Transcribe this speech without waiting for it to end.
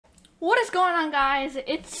What is going on, guys?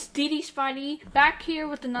 It's DD Spidey back here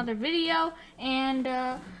with another video, and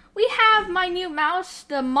we have my new mouse,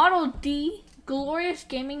 the Model D Glorious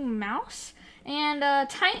Gaming Mouse, and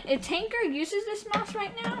TanqR uses this mouse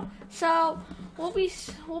right now, so we'll be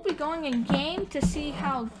going in game to see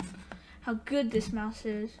how good this mouse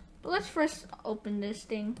is. But let's first open this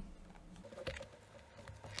thing.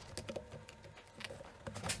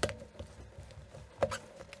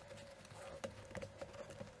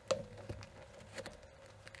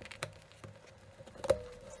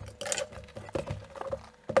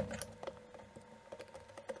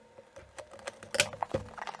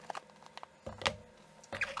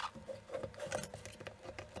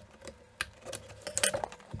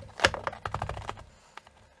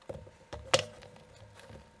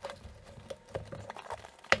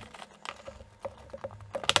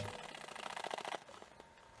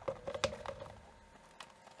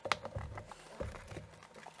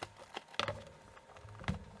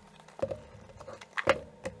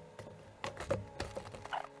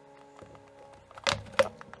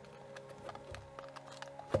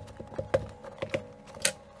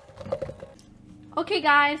 Okay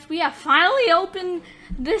guys, we have finally opened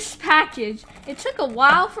this package. It took a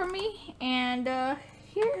while for me, and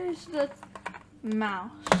here's the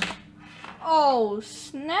mouse. Oh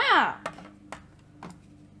snap!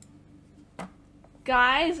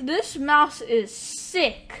 Guys, this mouse is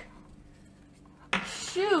sick.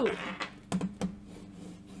 Shoot.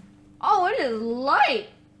 Oh, it is light.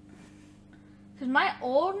 Cause my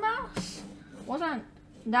old mouse wasn't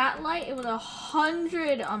that light. It was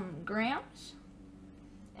 100 grams.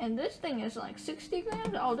 And this thing is like 60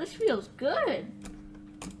 grams. Oh, this feels good.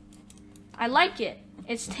 I like it.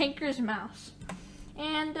 It's TanqR's mouse.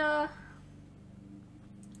 And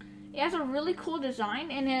it has a really cool design,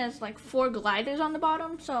 and it has like 4 gliders on the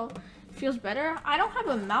bottom, so it feels better. I don't have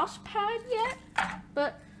a mouse pad yet,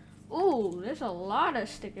 but ooh, there's a lot of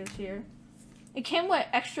stickers here. It came with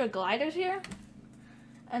extra gliders here.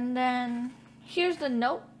 And then here's the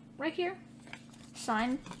note right here,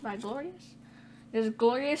 signed by Glorious. There's a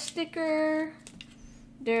Glorious sticker.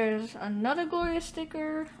 There's another Glorious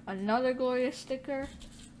sticker. Another Glorious sticker.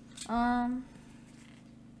 They're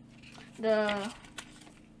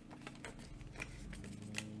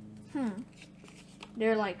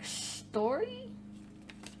like story.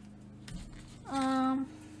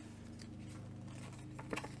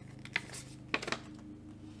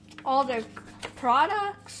 All their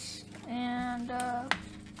products, and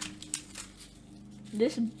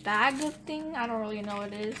this bag of thing, I don't really know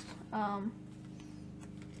what it is.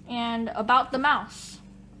 And about the mouse.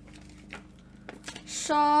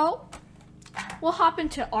 So we'll hop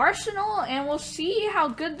into Arsenal and we'll see how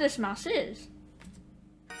good this mouse is.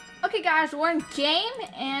 Okay guys, we're in game,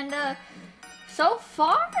 and so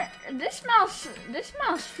far this mouse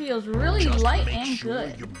feels really Just light make and sure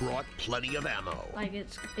good. You brought plenty of ammo. Like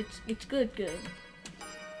it's good.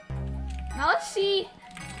 Now let's see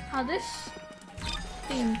how this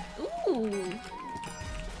thing. Ooh,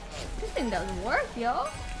 this thing does work, yo.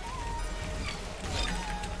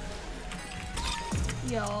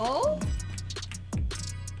 Yo.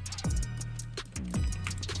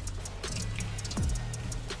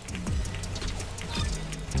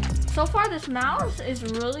 So far, this mouse is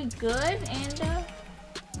really good, and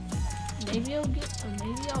maybe I'll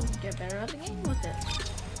get better at the game with it.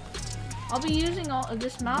 I'll be using all of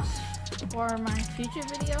this mouse for my future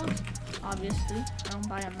videos. Obviously, I don't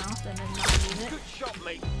buy a mouse and then not use it. Good shot,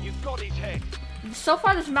 mate. You've got his head. So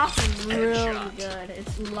far, this mouse is really good.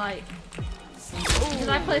 It's light. Because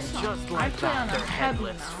I play on a heavy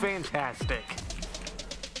mouse. Fantastic.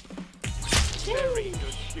 Very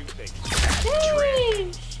good shooting.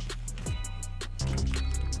 Jeez.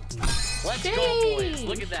 Let's go, boys.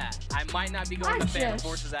 Look at that. I might not be going to Phantom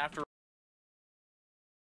Forces after.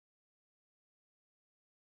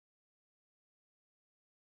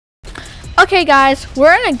 Okay guys,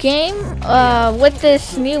 we're in a game with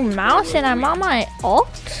this new mouse, and I'm on my alt.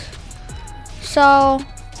 So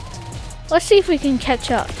let's see if we can catch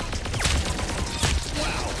up.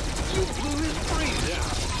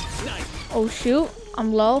 Oh shoot,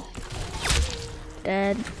 I'm low.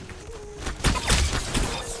 Dead.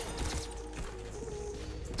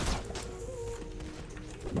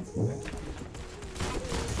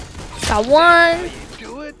 Got one.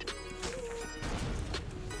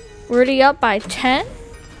 We're already up by 10,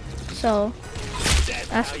 so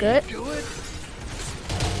that's good. Hey,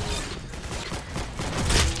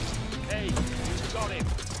 you got him.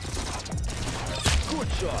 Good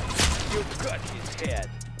shot. You got his head.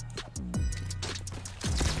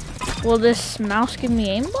 Will this mouse give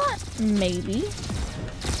me aimbot? Maybe.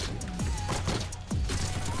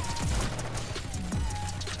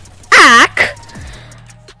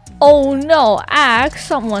 Oh no, axe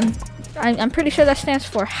someone. I'm pretty sure that stands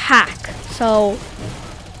for hack. So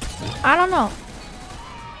I don't know.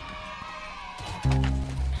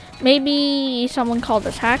 Maybe someone called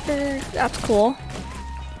us hackers. That's cool.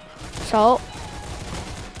 So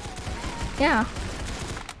yeah.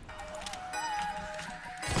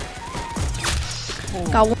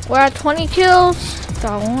 Got one. We're at 20 kills.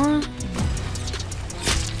 Got one.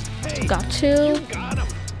 Got two.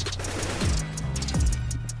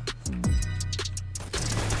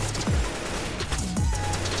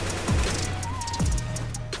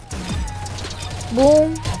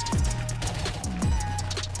 Boom.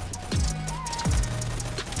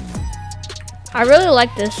 I really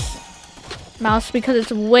like this mouse because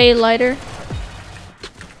it's way lighter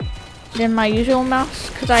than my usual mouse,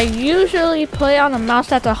 because I usually play on a mouse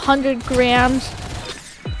that's 100 grams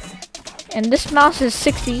and this mouse is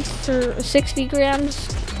 60 grams,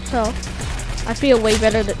 so I feel way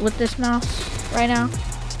better with this mouse right now.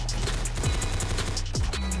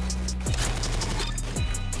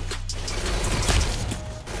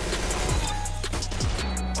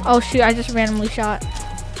 Oh shoot, I just randomly shot.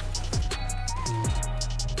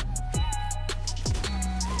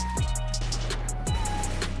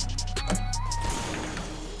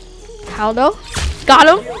 Haldo. Got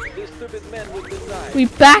him. We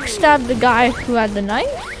backstabbed the guy who had the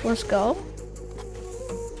knife. Let's go.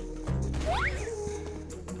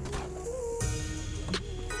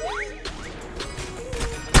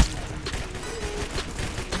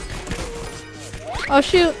 Oh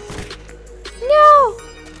shoot. No.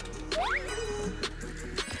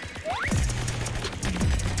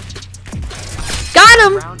 Got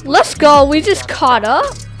him. Let's go. We just caught up.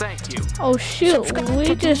 Thank you. Oh shoot,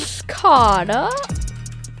 we just caught up.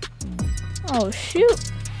 Oh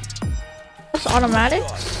shoot. That's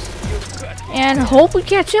automatics. And hope we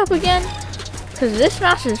catch up again, because this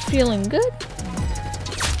mouse is feeling good.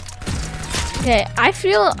 Okay, I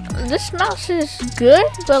feel this mouse is good,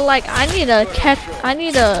 but like I need to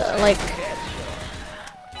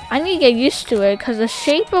get used to it, because the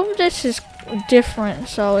shape of this is different,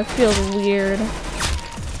 so it feels weird.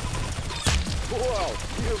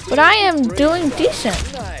 But I am doing decent.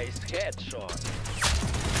 Nice headshot.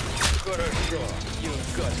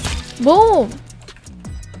 Boom.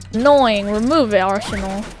 Annoying. Remove it,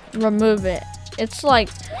 Arsenal. Remove it. It's like,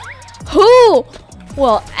 who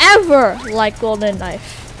will ever like golden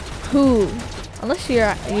knife? Who? Unless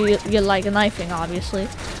you like knifing, obviously.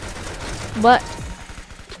 But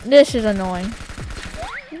this is annoying.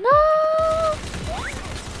 No.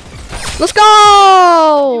 Let's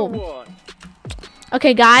go.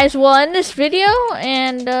 Okay guys, we'll end this video,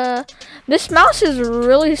 and this mouse is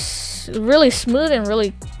really smooth and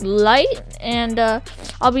really light, and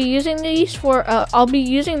I'll be using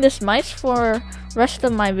this mice for rest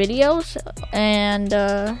of my videos, and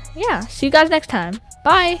yeah, see you guys next time.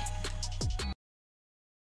 Bye.